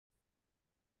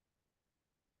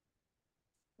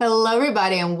Hello,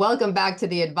 everybody, and welcome back to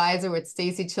The Advisor with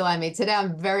Stacey Chillemi. Today,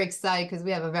 I'm very excited because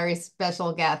we have a very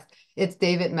special guest. It's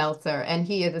David Meltzer, and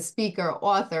he is a speaker,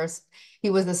 author. He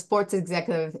was a sports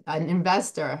executive, an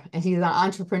investor, and he's an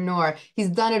entrepreneur. He's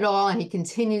done it all, and he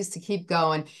continues to keep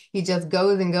going. He just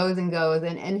goes and goes and goes.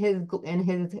 And in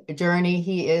his journey,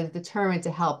 he is determined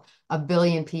to help a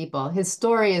billion people. His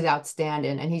story is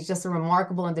outstanding, and he's just a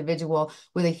remarkable individual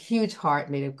with a huge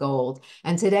heart made of gold.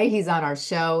 And today he's on our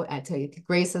show to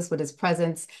grace us with his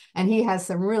presence. And he has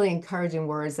some really encouraging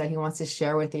words that he wants to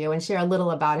share with you and share a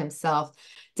little about himself.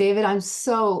 David, I'm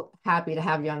so happy to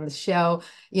have you on the show.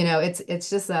 It's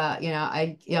just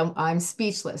I'm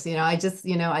speechless.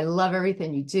 I love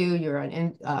everything you do. You're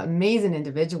an amazing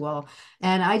individual.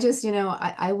 And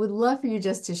I would love for you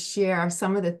just to share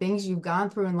some of the things you've gone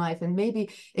through in life and maybe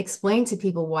explain to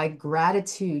people why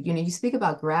gratitude, you speak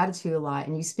about gratitude a lot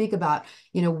and you speak about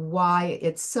why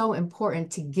it's so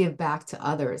important to give back to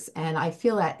others. And I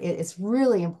feel that it's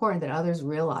really important that others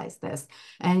realize this.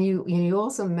 And you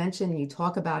also mentioned, you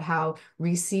talk about how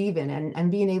receiving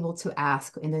and being able to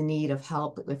ask in the need of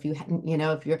help. If you're,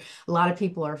 a lot of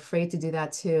people are afraid to do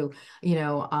that too.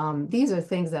 These are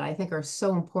things that I think are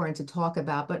so important to talk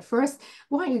about. But first,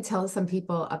 why don't you tell some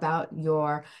people about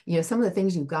some of the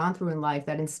things you've gone through in life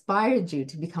that inspired you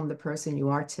to become the person you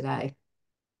are today?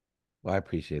 Well, I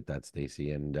appreciate that,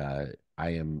 Stacey. And I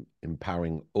am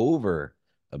empowering over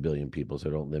a billion people, so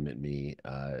don't limit me.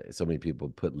 So many people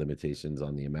put limitations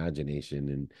on the imagination,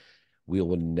 and we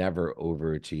will never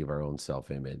overachieve our own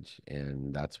self-image.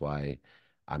 And that's why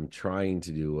I'm trying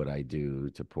to do what I do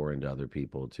to pour into other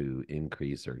people to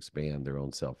increase or expand their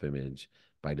own self-image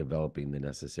by developing the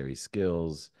necessary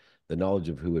skills, the knowledge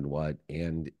of who and what,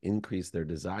 and increase their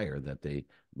desire that they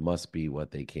must be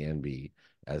what they can be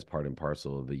as part and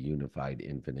parcel of the unified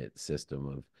infinite system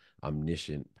of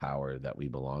omniscient power that we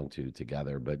belong to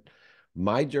together. But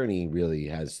my journey really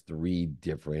has three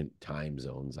different time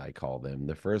zones, I call them.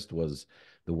 The first was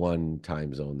the one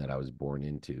time zone that I was born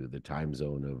into, the time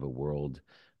zone of a world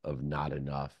of not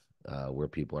enough, where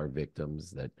people are victims,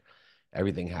 that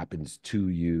everything happens to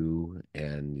you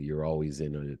and you're always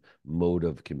in a mode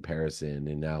of comparison.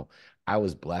 And now I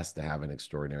was blessed to have an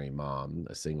extraordinary mom,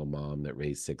 a single mom that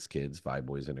raised six kids, five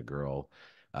boys and a girl,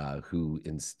 who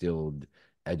instilled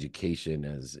education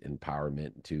as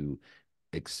empowerment to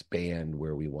expand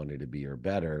where we wanted to be or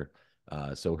better.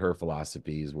 So her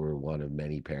philosophies were one of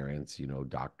many parents,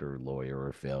 doctor, lawyer,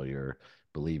 or failure,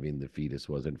 believing the fetus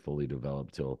wasn't fully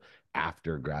developed till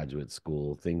after graduate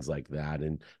school, things like that.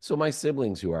 And so my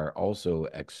siblings, who are also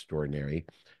extraordinary,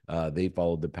 they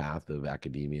followed the path of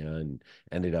academia and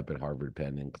ended up at Harvard,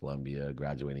 Penn, and Columbia,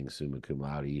 graduating summa cum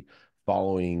laude,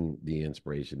 following the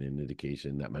inspiration and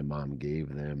indication that my mom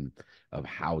gave them of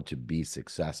how to be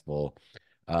successful.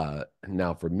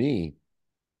 Now, for me,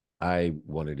 I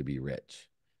wanted to be rich.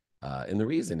 And the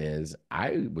reason is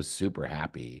I was super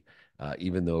happy,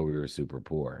 even though we were super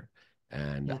poor.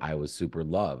 And Yeah. I was super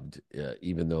loved,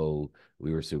 even though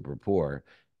we were super poor.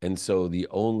 And so the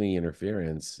only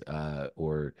interference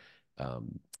or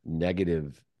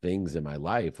negative things in my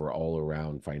life were all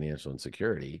around financial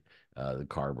insecurity, the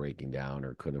car breaking down,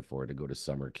 or couldn't afford to go to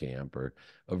summer camp, or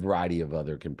a variety of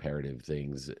other comparative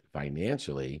things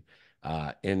financially.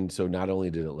 And so not only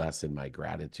did it lessen my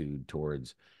gratitude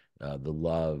towards the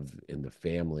love in the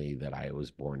family that I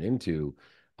was born into,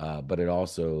 but it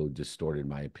also distorted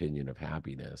my opinion of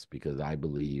happiness because I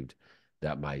believed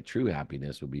that my true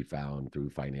happiness would be found through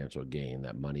financial gain,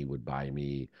 that money would buy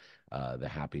me the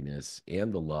happiness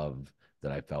and the love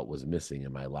that I felt was missing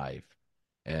in my life.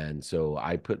 And so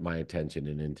I put my attention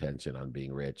and intention on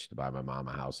being rich to buy my mom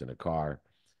a house and a car,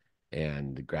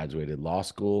 and graduated law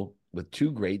school with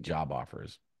two great job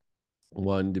offers.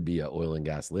 One, to be an oil and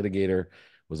gas litigator,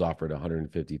 was offered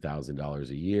 $150,000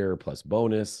 a year plus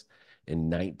bonus in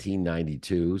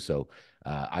 1992. So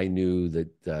I knew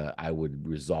that I would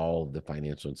resolve the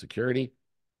financial insecurity.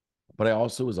 But I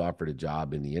also was offered a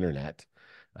job in the internet,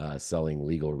 selling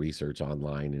legal research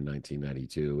online in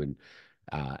 1992. And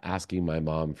asking my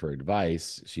mom for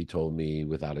advice, she told me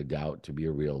without a doubt to be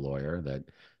a real lawyer, that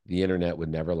the internet would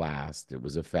never last. It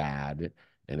was a fad,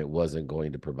 and it wasn't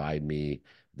going to provide me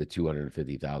the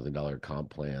 $250,000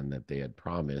 comp plan that they had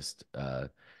promised.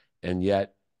 And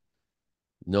yet,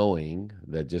 knowing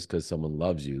that just because someone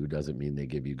loves you doesn't mean they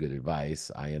give you good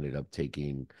advice, I ended up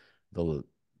taking the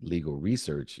legal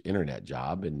research internet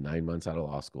job. In 9 months out of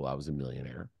law school, I was a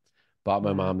millionaire. Bought my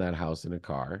Wow. mom that house and a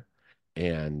car,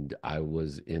 and I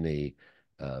was in a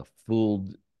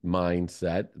fooled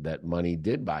mindset that money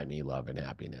did buy me love and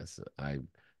happiness. I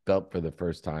felt for the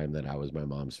first time that I was my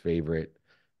mom's favorite.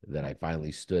 that I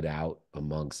finally stood out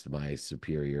amongst my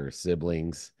superior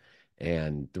siblings.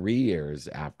 And 3 years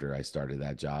after I started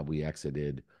that job, we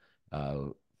exited uh,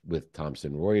 with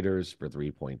Thomson Reuters for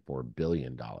 $3.4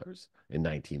 billion in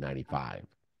 1995.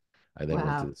 I then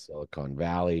went to Wow. the Silicon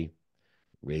Valley,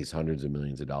 raised hundreds of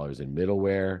millions of dollars in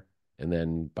middleware. And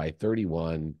then by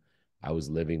 31, I was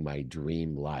living my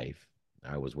dream life.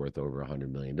 I was worth over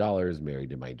 $100 million, married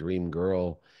to my dream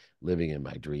girl, living in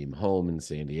my dream home in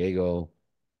San Diego,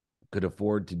 could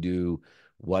afford to do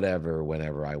whatever,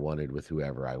 whenever I wanted, with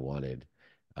whoever I wanted.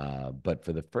 But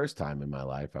for the first time in my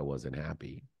life, I wasn't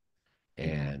happy. Yeah.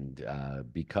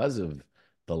 And because of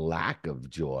the lack of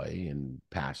joy and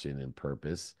passion and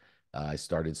purpose, I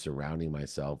started surrounding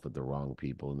myself with the wrong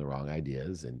people and the wrong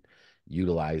ideas and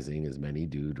utilizing, as many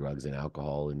do, drugs and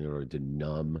alcohol in order to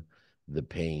numb the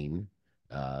pain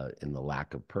and the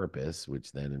lack of purpose,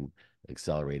 which then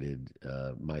accelerated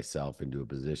myself into a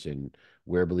position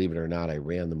where, believe it or not, I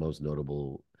ran the most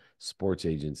notable sports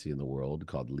agency in the world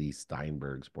called Lee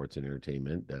Steinberg Sports and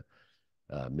Entertainment.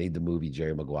 Made the movie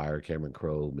Jerry Maguire. Cameron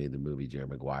Crowe made the movie Jerry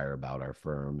Maguire about our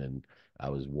firm, and I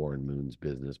was Warren Moon's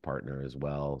business partner as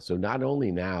well. So not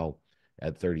only now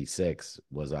at 36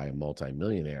 was I a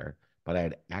multimillionaire, but I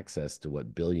had access to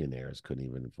what billionaires couldn't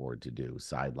even afford to do: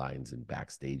 sidelines and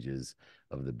backstages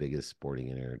of the biggest sporting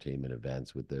and entertainment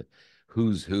events with the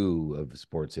who's who of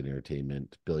sports and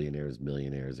entertainment, billionaires,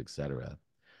 millionaires, etc.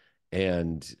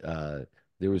 And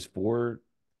there was four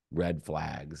red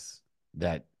flags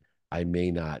that I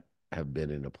may not have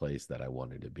been in a place that I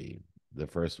wanted to be. The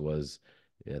first was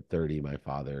at 30, my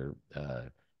father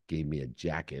gave me a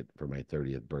jacket for my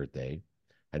 30th birthday.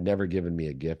 Had never given me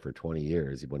a gift for 20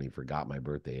 years when he forgot my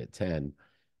birthday at 10,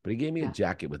 but he gave me a Yeah.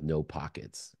 jacket with no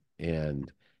pockets.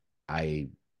 And I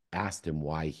asked him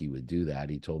why he would do that.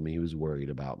 He told me he was worried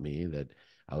about me, that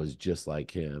I was just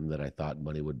like him, that I thought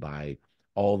money would buy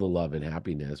all the love and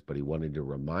happiness, but he wanted to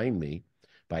remind me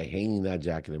by hanging that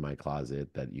jacket in my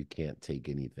closet that you can't take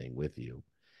anything with you.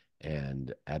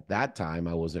 And at that time,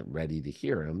 I wasn't ready to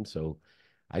hear him. So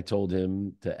I told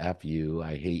him to F you,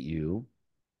 I hate you.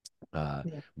 Uh,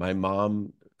 Yeah. my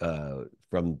mom,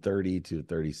 from 30 to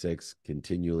 36,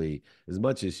 continually, as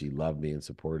much as she loved me and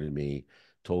supported me,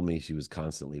 told me she was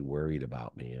constantly worried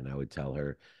about me. And I would tell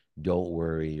her, don't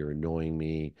worry, you're annoying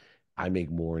me. I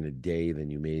make more in a day than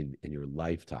you made in your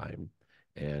lifetime.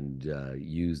 And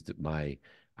used my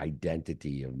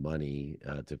identity of money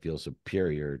to feel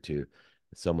superior to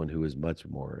someone who is much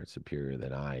more superior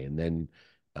than I. And then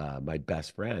my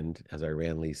best friend, as I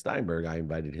ran Lee Steinberg, I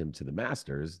invited him to the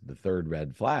Masters, the third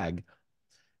red flag,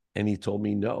 and he told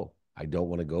me, no, I don't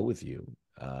want to go with you.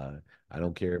 Uh, I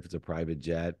don't care if it's a private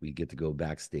jet. We get to go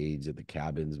backstage at the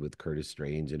cabins with Curtis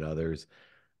Strange and others.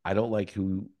 I don't like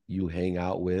who you hang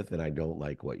out with, and I don't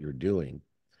like what you're doing.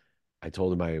 I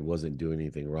told him I wasn't doing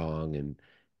anything wrong and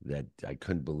that I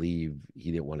couldn't believe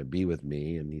he didn't want to be with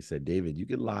me. And he said, David, you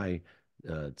can lie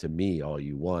to me all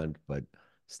you want, but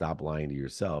stop lying to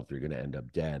yourself. You're going to end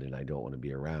up dead, and I don't want to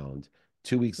be around.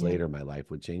 2 weeks Yeah. later, my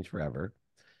life would change forever.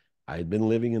 I had been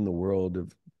living in the world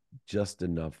of just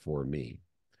enough for me.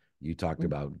 You talked Mm.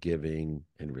 about giving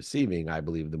and receiving. I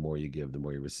believe the more you give, the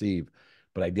more you receive.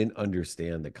 But I didn't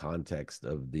understand the context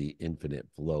of the infinite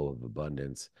flow of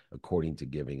abundance according to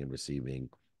giving and receiving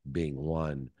being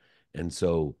one. And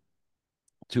so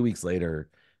 2 weeks later,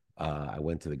 I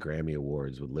went to the Grammy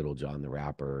Awards with Little John the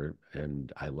Rapper,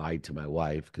 and I lied to my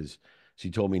wife because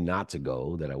she told me not to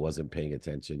go, that I wasn't paying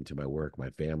attention to my work, my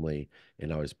family,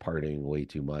 and I was partying way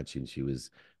too much, and she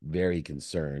was very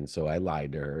concerned. So I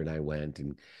lied to her, and I went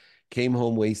and came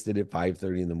home wasted at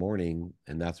 5:30 in the morning,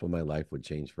 and that's when my life would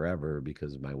change forever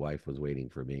because my wife was waiting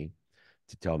for me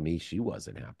to tell me she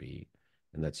wasn't happy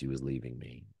and that she was leaving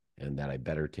me and that I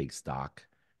better take stock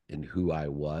in who I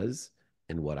was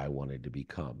and what I wanted to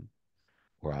become,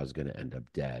 or I was going to end up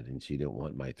dead. And she didn't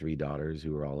want my three daughters,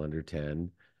 who were all under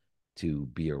 10, to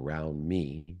be around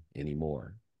me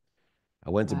anymore. I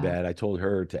went to Wow. bed. I told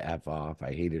her to F off.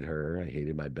 I hated her. I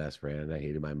hated my best friend. I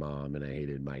hated my mom, and I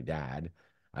hated my dad.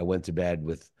 I went to bed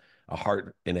with a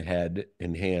heart and a head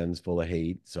and hands full of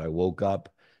hate. So I woke up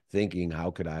thinking,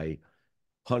 how could I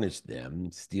punish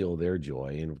them, steal their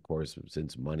joy? And of course,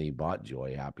 since money bought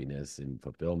joy, happiness, and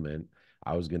fulfillment,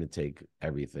 I was going to take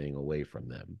everything away from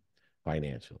them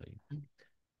financially.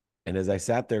 And as I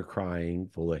sat there crying,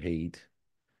 full of hate,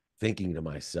 thinking to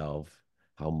myself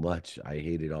how much I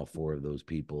hated all four of those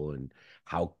people and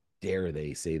how dare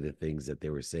they say the things that they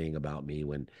were saying about me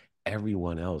when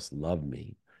everyone else loved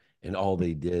me and all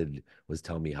they did was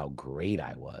tell me how great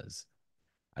I was.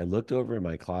 I looked over in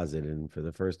my closet, and for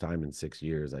the first time in 6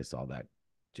 years, I saw that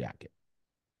jacket.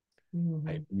 I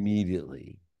Mhm.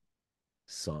 immediately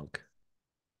sunk.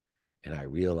 And I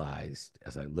realized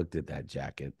as I looked at that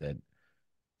jacket that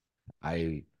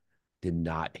I did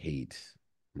not hate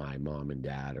my mom and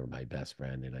dad or my best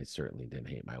friend. And I certainly didn't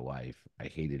hate my wife. I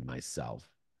hated myself.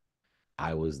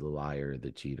 I was the liar,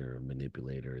 the cheater,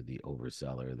 manipulator, the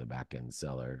overseller, the back end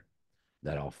seller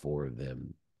that all four of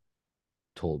them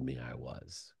told me I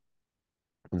was.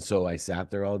 And so I sat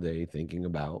there all day thinking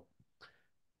about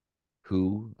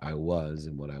who I was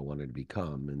and what I wanted to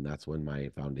become. And that's when my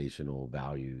foundational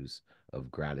values of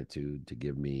gratitude to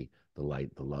give me the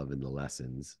light, the love, and the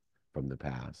lessons from the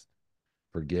past,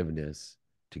 forgiveness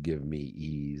to give me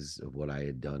ease of what I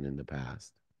had done in the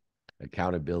past,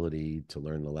 accountability to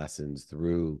learn the lessons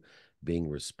through being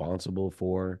responsible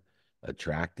for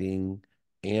attracting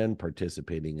and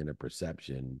participating in a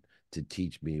perception to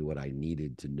teach me what I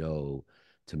needed to know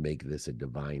to make this a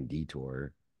divine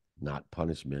detour, not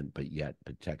punishment, but yet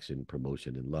protection,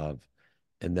 promotion, and love.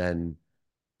 And then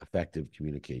effective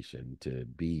communication to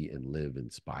be and live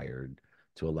inspired,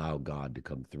 to allow God to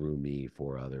come through me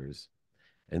for others.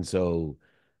 And so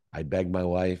I begged my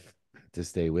wife to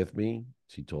stay with me.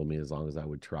 She told me as long as I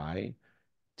would try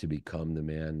to become the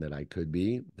man that I could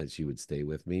be, that she would stay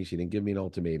with me. She didn't give me an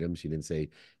ultimatum. She didn't say,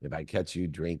 if I catch you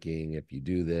drinking, if you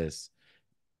do this.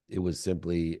 It was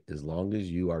simply, as long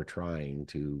as you are trying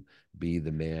to be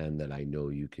the man that I know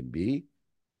you can be,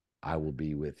 I will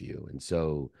be with you. And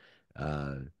so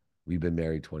uh, we've been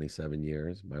married 27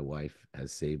 years. My wife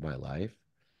has saved my life.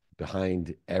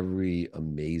 Behind every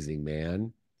amazing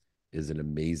man is an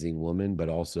amazing woman, but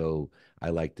also I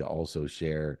like to also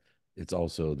share it's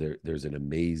also there's an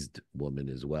amazed woman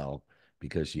as well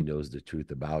because she knows the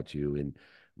truth about you. And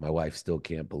my wife still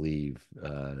can't believe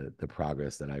the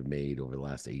progress that I've made over the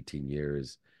last 18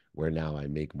 years, where now I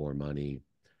make more money,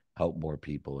 help more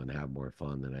people, and have more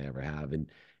fun than I ever have. And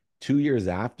 2 years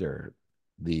after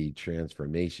the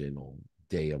transformational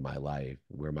day of my life,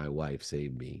 where my wife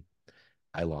saved me,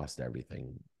 I lost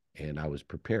everything and I was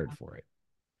prepared for it.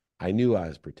 I knew I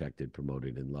was protected,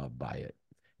 promoted, and loved by it.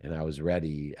 And I was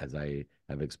ready, as I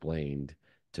have explained,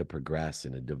 to progress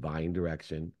in a divine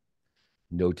direction,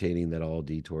 notating that all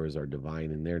detours are divine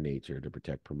in their nature to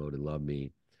protect, promote, and love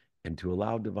me, and to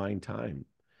allow divine time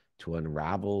to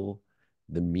unravel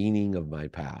the meaning of my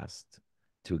past,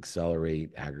 to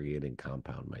accelerate, aggregate, and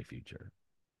compound my future.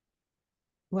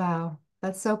 Wow,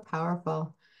 that's so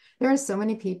powerful. There are so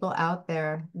many people out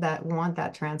there that want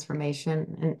that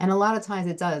transformation. And a lot of times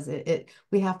it does.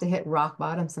 We have to hit rock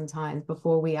bottom sometimes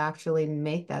before we actually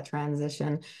make that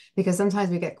transition because sometimes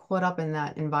we get caught up in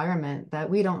that environment that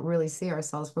we don't really see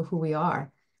ourselves for who we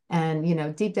are. And,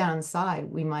 deep down inside,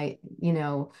 we might,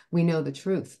 we know the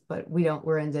truth, but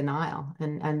we're in denial.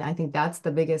 And I think that's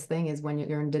the biggest thing is when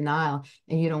you're in denial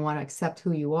and you don't want to accept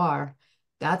who you are,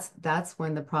 that's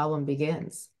when the problem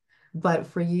begins. But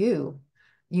for you,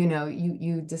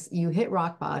 you hit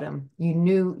rock bottom. You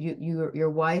knew your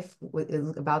wife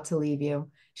is about to leave you.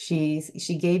 She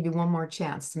gave you one more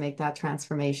chance to make that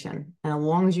transformation. And as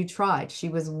long as you tried, she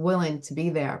was willing to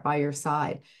be there by your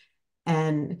side.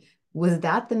 And was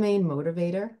that the main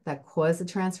motivator that caused the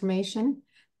transformation?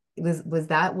 Was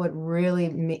that what really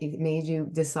made you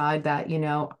decide that,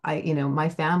 my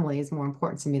family is more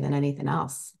important to me than anything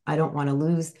else. I don't want to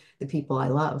lose the people I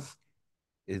love.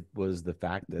 It was the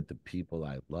fact that the people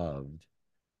I loved,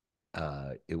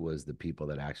 it was the people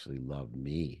that actually loved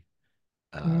me,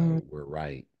 Mm, were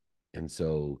right. And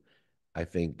so I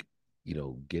think,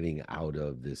 getting out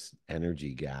of this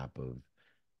energy gap of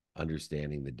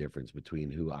understanding the difference between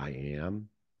who I am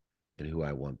and who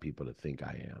I want people to think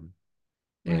I am.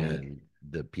 right. And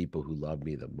the people who love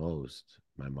me the most,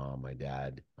 my mom, my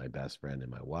dad, my best friend,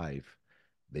 and my wife,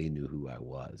 they knew who I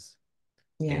was.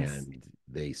 Yes. And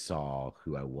they saw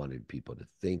who I wanted people to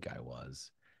think I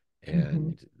was. Hmm.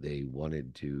 And they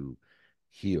wanted to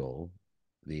heal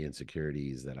the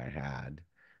insecurities that I had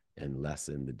and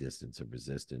lessen the distance of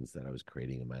resistance that I was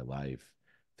creating in my life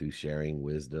through sharing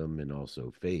wisdom and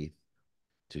also faith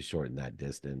to shorten that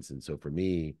distance. And so for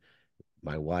me,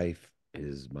 my wife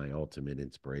is my ultimate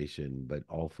inspiration, but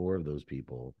all four of those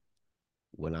people,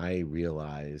 when I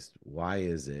realized why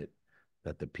is it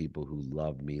that the people who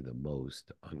love me the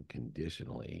most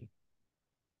unconditionally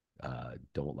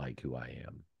don't like who I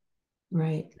am.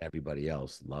 Right. Everybody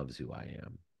else loves who I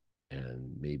am.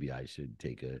 And maybe I should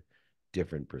take a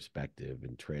different perspective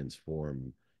and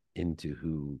transform into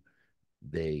who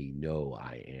they know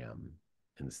I am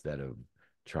instead of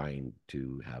trying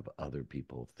to have other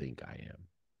people think I am.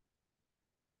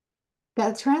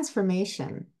 That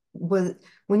transformation was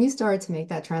when you started to make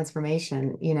that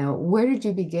transformation, where did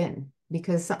you begin?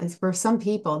 because for some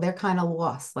people they're kind of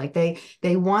lost. Like they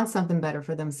want something better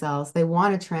for themselves. They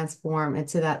want to transform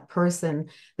into that person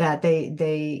that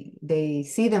they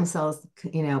see themselves,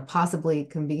 possibly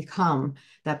can become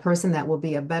that person that will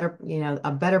be a better,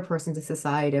 a better person to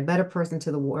society, a better person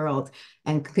to the world,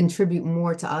 and contribute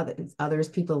more to others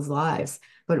people's lives.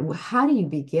 But how do you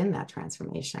begin that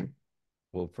transformation?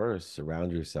 Well, first,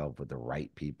 surround yourself with the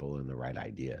right people and the right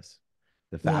ideas.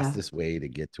 The Yeah, fastest way to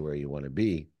get to where you want to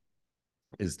be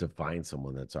is to find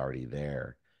someone that's already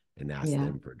there and ask yeah,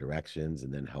 them for directions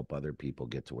and then help other people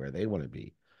get to where they want to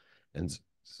be. And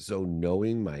so,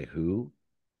 knowing my who,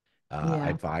 I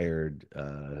yeah. fired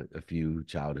a few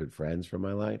childhood friends from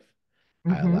my life.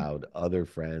 I Hmm. allowed other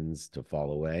friends to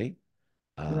fall away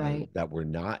Right. that were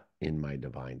not in my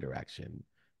divine direction.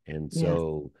 And Yes.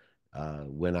 so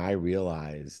when I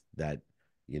realized that,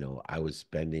 I was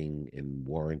spending and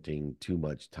warranting too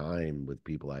much time with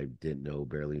people I didn't know,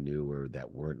 barely knew, or that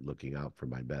weren't looking out for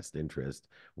my best interest,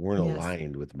 weren't Yes.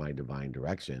 aligned with my divine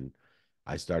direction,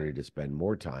 I started to spend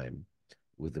more time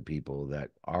with the people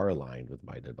that are aligned with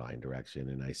my divine direction.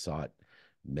 And I sought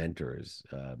mentors,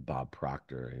 Bob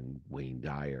Proctor and Wayne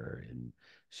Dyer and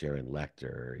Sharon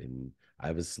Lecter. And I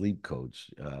have a sleep coach.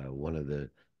 One of the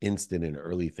instant and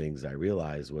early things I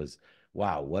realized was,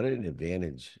 wow, what an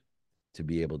advantage to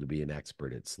be able to be an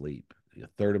expert at sleep. A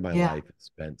third of my Yeah. life is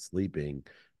spent sleeping.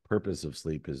 Purpose of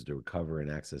sleep is to recover and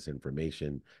access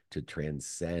information to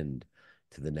transcend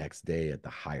to the next day at the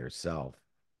higher self.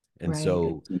 And Right.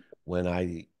 so when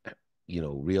I,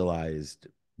 realized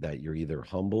that you're either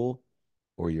humble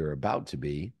or you're about to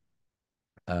be,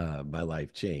 my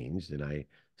life changed and I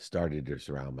started to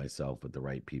surround myself with the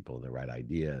right people and the right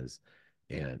ideas.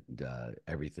 And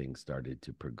everything started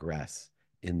to progress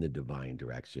in the divine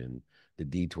direction. The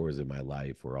detours in my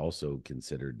life were also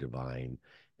considered divine.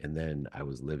 And then I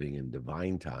was living in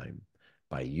divine time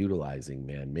by utilizing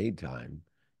man made time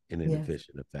in an Yes.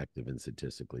 efficient, effective, and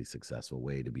statistically successful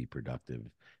way to be productive,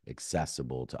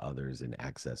 accessible to others, and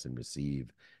access and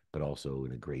receive, but also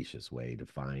in a gracious way to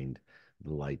find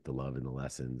the light, the love, and the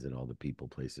lessons, and all the people,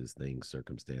 places, things,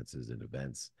 circumstances, and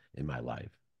events in my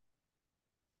life.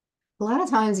 A lot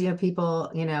of times,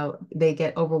 people, they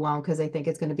get overwhelmed because they think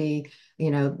it's going to be,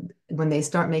 when they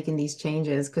start making these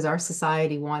changes, because our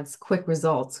society wants quick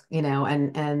results,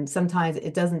 and sometimes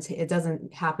it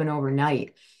doesn't happen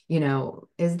overnight.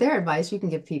 Is there advice you can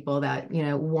give people that,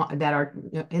 that are,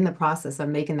 in the process of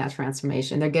making that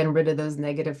transformation? They're getting rid of those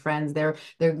negative friends. They're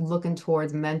looking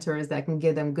towards mentors that can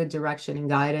give them good direction and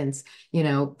guidance.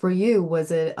 For you,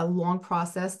 was it a long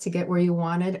process to get where you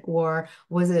wanted, or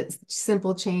was it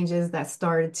simple changes that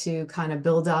started to kind of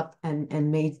build up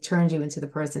and made turned you into the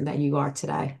person that you are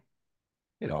today?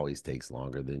 It always takes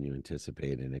longer than you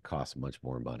anticipate, and it costs much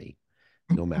more money,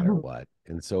 no matter what.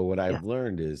 And so, what Yeah. I've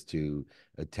learned is to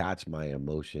attach my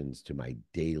emotions to my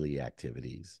daily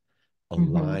activities, Hmm.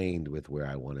 aligned with where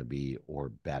I want to be or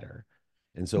better.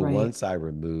 And so, Right. once I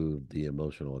removed the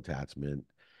emotional attachment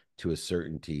to a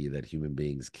certainty that human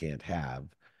beings can't have,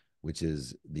 which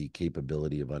is the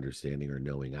capability of understanding or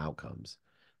knowing outcomes.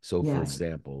 So, for Yes.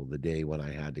 example, the day when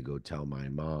I had to go tell my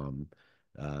mom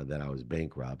that I was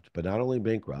bankrupt, but not only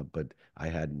bankrupt, but I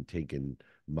hadn't taken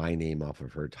my name off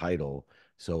of her title.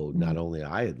 So not Mhm. only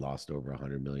I had lost over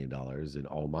 $100 million in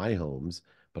all my homes,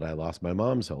 but I lost my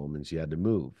mom's home and she had to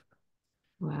move.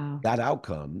 Wow. That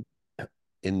outcome,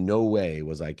 in no way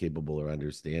was I capable of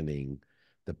understanding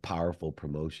the powerful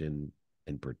promotion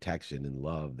and protection and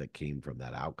love that came from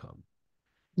that outcome.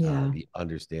 Yeah. The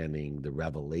understanding, the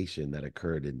revelation that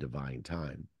occurred in divine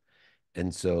time.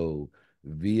 And so,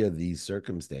 via these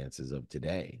circumstances of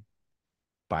today,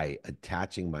 by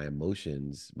attaching my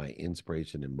emotions, my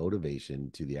inspiration, and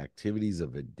motivation to the activities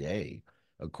of a day,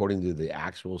 according to the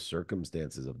actual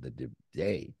circumstances of the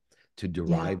day, to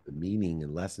Yeah. derive the meaning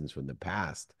and lessons from the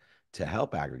past to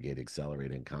help aggregate,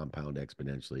 accelerate, and compound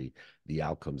exponentially the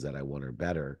outcomes that I want or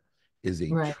better is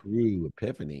a Right. true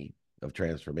epiphany of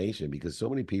transformation because so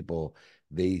many people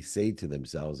they say to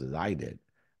themselves as I did,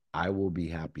 I will be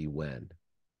happy when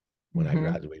I Hmm.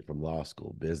 graduate from law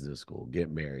school, business school,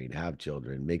 get married, have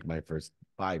children, make my first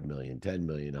 5 million, 10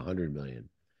 million, 100 million.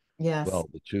 Yes. Well,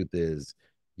 the truth is,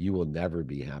 you will never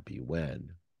be happy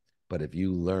when, but if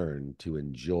you learn to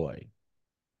enjoy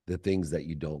the things that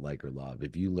you don't like or love,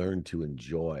 if you learn to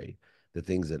enjoy the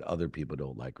things that other people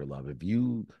don't like or love, if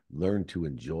you learn to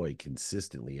enjoy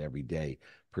consistently every day,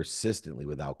 persistently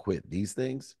without quit these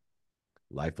things,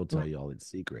 life will tell Right. you all its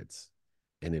secrets.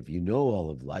 And if you know all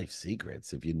of life's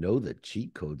secrets, if you know the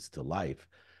cheat codes to life,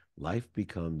 life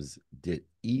becomes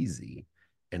easy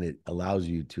and it allows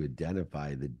you to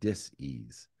identify the dis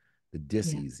ease. the Yeah.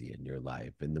 dis-easy in your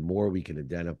life. And the more we can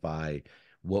identify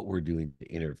what we're doing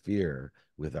to interfere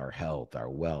with our health, our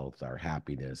wealth, our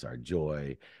happiness, our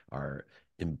joy, our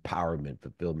empowerment,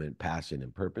 fulfillment, passion,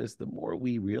 and purpose, the more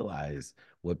we realize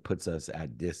what puts us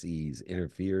at dis-ease,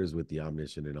 interferes with the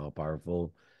omniscient and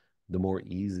all-powerful, the more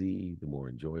easy, the more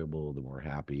enjoyable, the more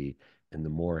happy, and the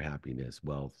more happiness,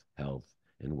 wealth, health,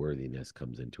 and worthiness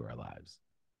comes into our lives.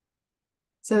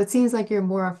 So it seems like you're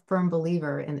more a firm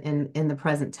believer in the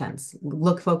present tense.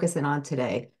 Focusing on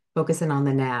today, focusing on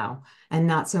the now, and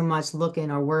not so much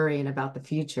looking or worrying about the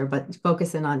future, but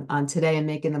focusing on today and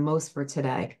making the most for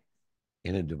today.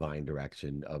 In a divine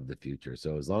direction of the future.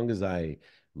 So as long as I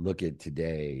look at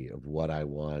today of what I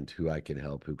want, who I can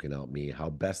help, who can help me,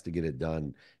 how best to get it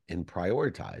done and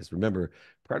prioritize. Remember,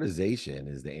 prioritization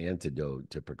is the antidote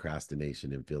to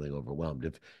procrastination and feeling overwhelmed.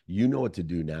 If you know what to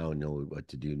do now and know what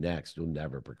to do next, you'll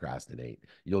never procrastinate.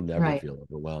 You'll never Right. feel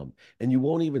overwhelmed. And you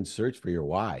won't even search for your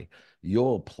why.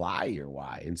 You'll apply your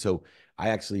why. And so I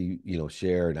actually,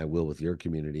 share, and I will with your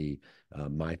community,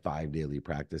 my 5 daily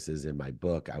practices in my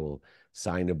book. I will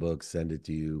sign a book, send it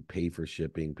to you, pay for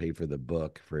shipping, pay for the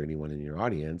book for anyone in your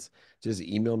audience. Just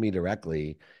email me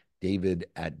directly,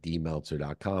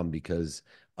 david@dmeltzer.com, because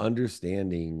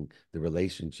understanding the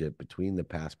relationship between the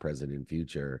past, present, and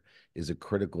future is a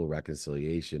critical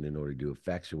reconciliation in order to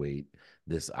effectuate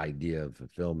this idea of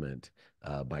fulfillment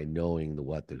by knowing the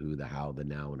what, the who, the how, the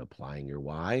now, and applying your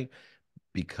why,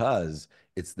 because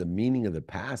it's the meaning of the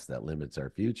past that limits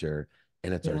our future,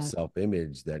 and it's our Yeah.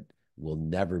 self-image that will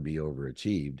never be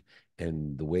overachieved.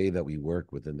 And the way that we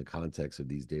work within the context of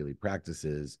these daily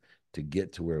practices to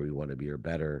get to where we want to be or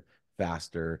better,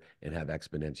 faster, and have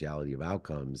exponentiality of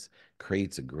outcomes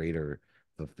creates a greater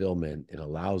fulfillment and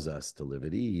allows us to live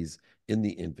at ease in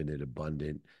the infinite,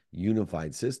 abundant,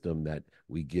 unified system that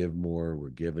we give more, we're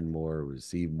given more,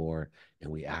 receive more, and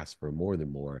we ask for more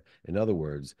than more. In other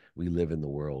words, we live in the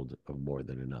world of more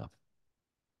than enough.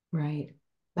 Right.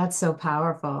 That's so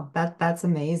powerful. That's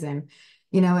amazing.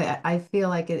 I feel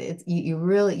like it's you've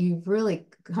really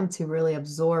come to really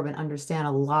absorb and understand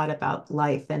a lot about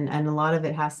life, and a lot of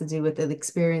it has to do with the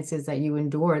experiences that you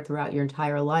endured throughout your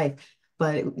entire life.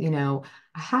 But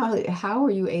how are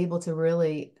you able to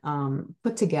really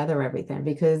put together everything?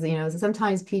 Because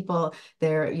sometimes people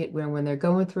when they're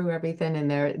going through everything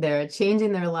and they're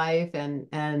changing their life, and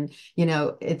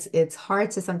it's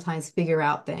hard to sometimes figure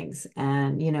out things.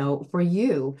 And for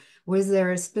you, was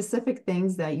there specific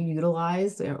things that you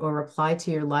utilized or applied to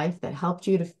your life that helped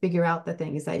you to figure out the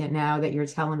things now that you're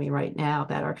telling me right now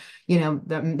that are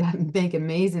that make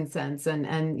amazing sense, and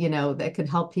that could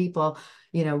help people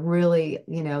really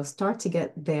start to get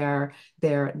their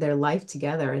life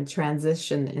together and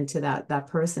transition into that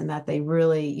person that they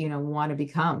really want to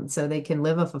become, so they can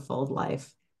live a fulfilled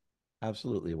life.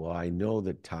 Absolutely. Well, I know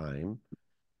that time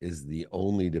is the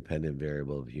only dependent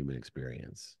variable of human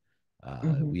experience.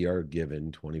 Hmm. We are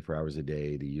given 24 hours a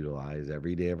day to utilize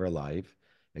every day of our life,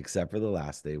 except for the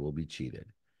last day will be cheated.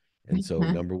 And so,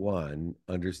 number one,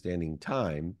 understanding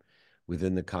time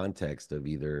within the context of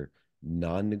either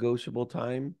non negotiable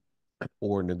time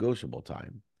or negotiable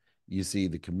time. You see,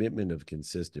 the commitment of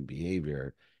consistent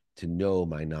behavior to know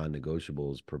my non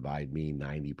negotiables provide me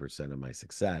 90% of my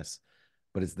success,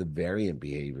 but it's the variant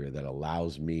behavior that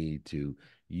allows me to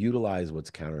utilize what's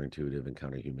counterintuitive and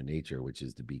counter human nature, which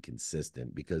is to be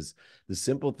consistent. Because the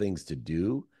simple things to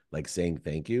do, like saying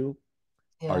thank you,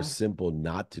 are Yeah. simple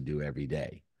not to do every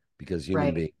day because human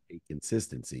Right. beings hate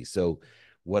consistency. So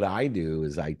what I do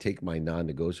is I take my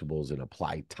non-negotiables and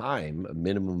apply time, a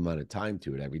minimum amount of time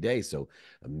to it every day. So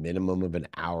a minimum of an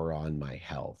hour on my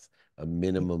health, a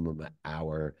minimum of an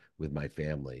hour with my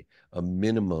family, a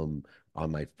minimum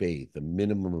on my faith, a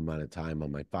minimum amount of time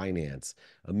on my finance,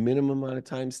 a minimum amount of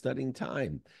time studying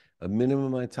time, a minimum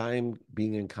amount of time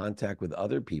being in contact with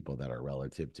other people that are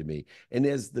relative to me. And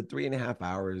as the 3.5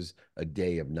 hours a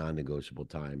day of non-negotiable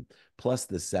time, plus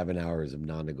the 7 hours of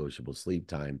non-negotiable sleep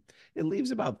time, it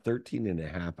leaves about 13 and a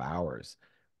half hours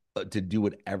to do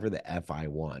whatever the F I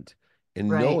want. And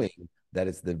Right. knowing that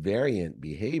it's the variant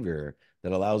behavior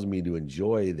that allows me to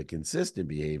enjoy the consistent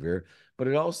behavior, but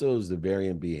it also is the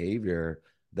variant behavior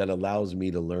that allows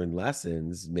me to learn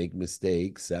lessons, make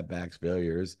mistakes, setbacks,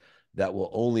 failures that will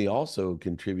only also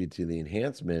contribute to the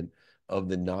enhancement of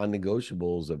the non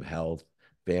negotiables of health,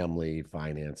 family,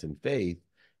 finance, and faith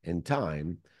and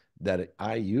time that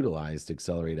I utilize to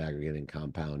accelerate, aggregate, and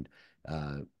compound.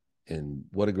 Uh, and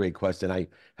what a great question. I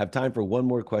have time for one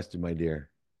more question, my dear.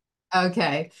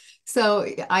 Okay. So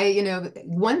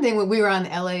one thing when we were on the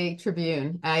LA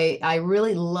Tribune, I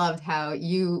really loved how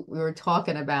you were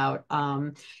talking about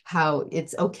how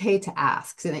it's okay to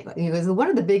ask. And because one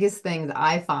of the biggest things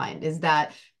I find is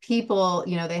that people,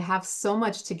 they have so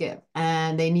much to give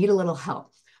and they need a little help.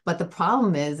 But the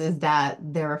problem is that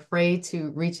they're afraid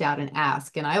to reach out and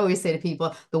ask. And I always say to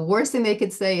people, the worst thing they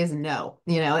could say is no,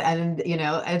 and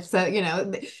so,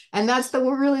 and that's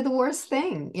really the worst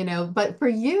thing, but for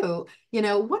you,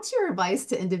 what's your advice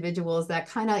to individuals that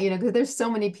kind of, because there's so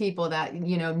many people that,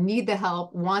 need the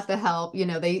help, want the help,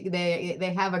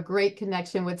 they have a great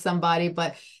connection with somebody,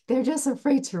 but they're just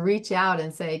afraid to reach out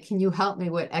and say, can you help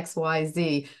me with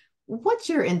XYZ? What's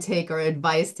your intake or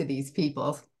advice to these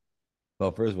people?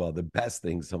 Well, first of all, the best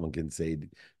thing someone can say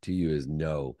to you is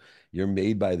no. You're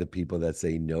made by the people that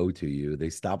say no to you. They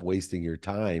stop wasting your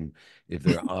time if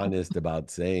they're honest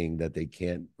about saying that they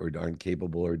can't or aren't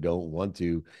capable or don't want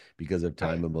to because of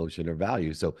time, Right. emotion, or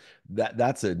value. So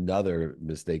that's another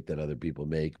mistake that other people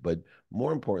make. But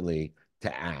more importantly,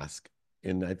 to ask.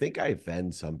 And I think I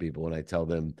offend some people when I tell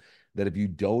them that if you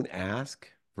don't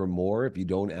ask for more, if you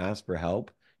don't ask for help,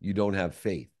 you don't have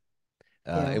faith.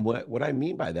 Yeah. And what I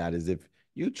mean by that is if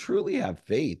you truly have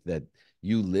faith that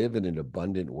you live in an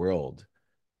abundant world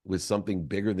with something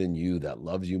bigger than you that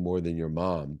loves you more than your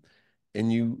mom,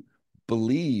 and you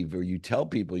believe or you tell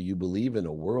people you believe in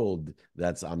a world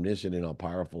that's omniscient and all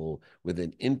powerful with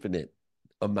an infinite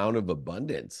amount of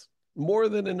abundance, more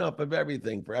than enough of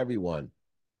everything for everyone.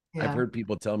 I've Yeah. heard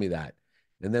people tell me that.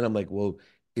 And then I'm like, well,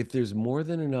 if there's more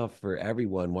than enough for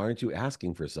everyone, why aren't you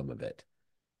asking for some of it?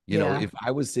 Yeah. If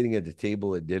I was sitting at the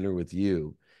table at dinner with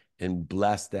you and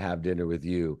blessed to have dinner with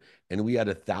you, and we had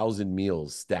 1,000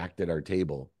 meals stacked at our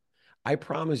table, I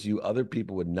promise you, other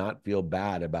people would not feel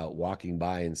bad about walking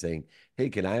by and saying, hey,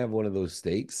 can I have one of those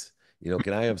steaks?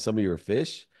 Can I have some of your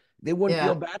fish? They wouldn't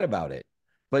feel Yeah. bad about it.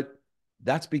 But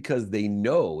that's because they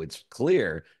know it's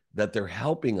clear that they're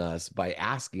helping us by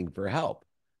asking for help,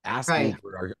 asking Right.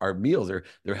 for our meals, or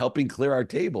they're helping clear our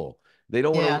table. They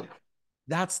don't Yeah. want to.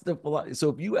 That's the so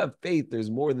if you have faith, there's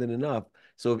more than enough.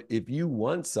 So if you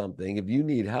want something, if you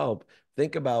need help,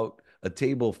 think about a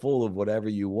table full of whatever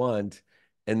you want,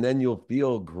 and then you'll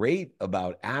feel great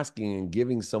about asking and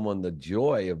giving someone the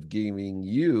joy of giving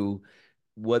you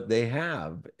what they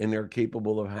have and they're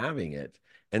capable of having it.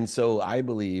 And so I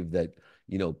believe that,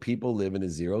 people live in a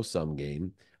zero sum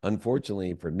game.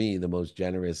 Unfortunately for me, the most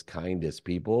generous, kindest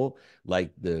people,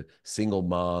 like the single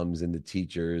moms and the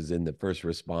teachers and the first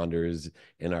responders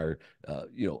and our,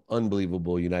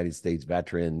 unbelievable United States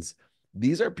veterans,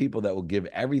 these are people that will give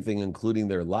everything, including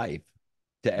their life,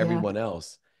 to Yeah. everyone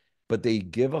else, but they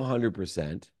give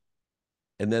 100%,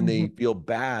 and then they Mhm. feel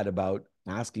bad about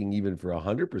asking even for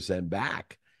 100%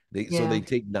 back. So they Yeah.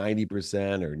 take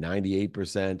 90% or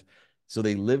 98%. So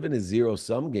they live in a zero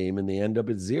sum game and they end up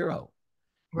at zero.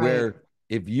 Right. Where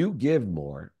if you give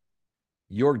more,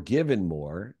 you're given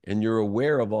more and you're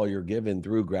aware of all you're given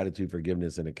through gratitude,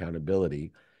 forgiveness, and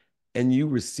accountability, and you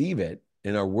receive it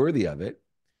and are worthy of it,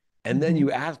 and then Mhm.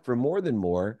 you ask for more than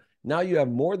more. Now you have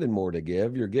more than more to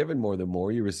give. You're given more than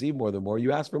more. You receive more than more.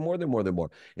 You ask for more than more than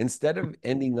more. Instead of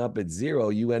ending up at zero,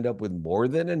 you end up with more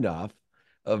than enough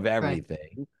of Right.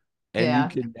 everything. And you Yeah.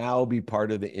 can now be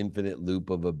part of the infinite loop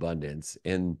of abundance.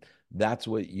 And that's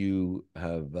what you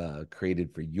have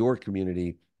created for your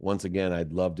community. Once again,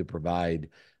 I'd love to provide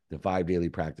the 5 daily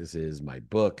practices, my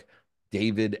book,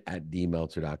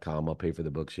 david@dmeltzer.com. I'll pay for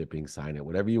the book shipping, sign it,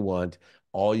 whatever you want.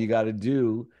 All you got to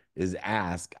do is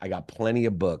ask. I got plenty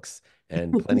of books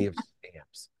and plenty of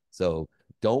stamps. So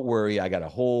don't worry. I got a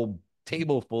whole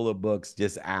table full of books.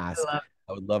 Just I ask. love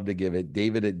I would love to give it.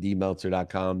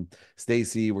 David@dmeltzer.com.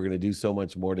 Stacey, we're going to do so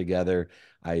much more together.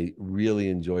 I really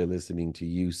enjoy listening to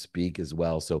you speak as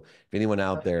well. So if anyone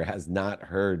out there has not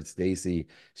heard Stacey,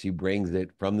 she brings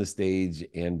it from the stage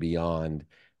and beyond.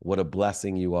 What a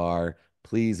blessing you are.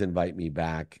 Please invite me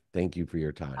back. Thank you for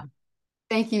your time.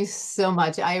 Thank you so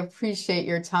much. I appreciate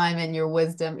your time and your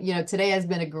wisdom. Today has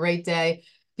been a great day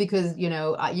because, you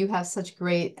have such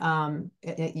great,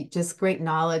 just great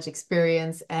knowledge,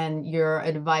 experience, and your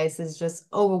advice is just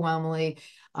overwhelmingly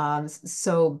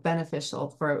so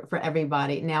beneficial for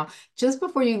everybody. Now, just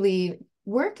before you leave,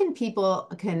 where can people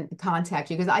can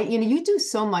contact you? Because you do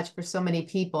so much for so many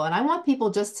people, and I want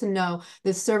people just to know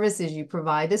the services you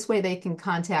provide. This way, they can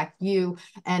contact you,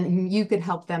 and you could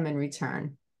help them in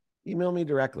return. Email me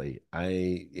directly.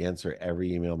 I answer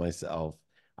every email myself.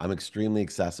 I'm extremely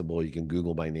accessible. You can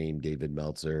Google my name, David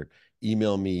Meltzer.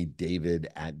 Email me,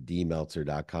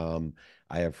 david@dmeltzer.com.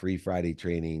 I have free Friday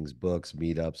trainings, books,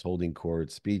 meetups, holding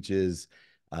court, speeches.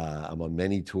 I'm on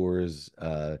many tours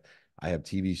I have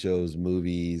TV shows,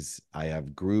 movies. I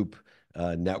have group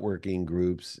networking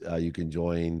groups you can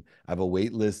join. I have a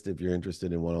wait list if you're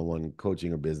interested in one-on-one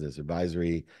coaching or business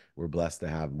advisory. We're blessed to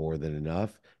have more than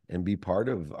enough and be part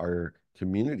of our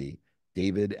community.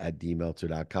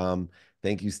 David@dmeltzer.com.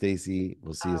 Thank you, Stacey.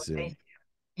 We'll see you Oh, thank soon. you.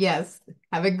 Yes.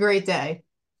 Have a great day.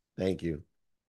 Thank you.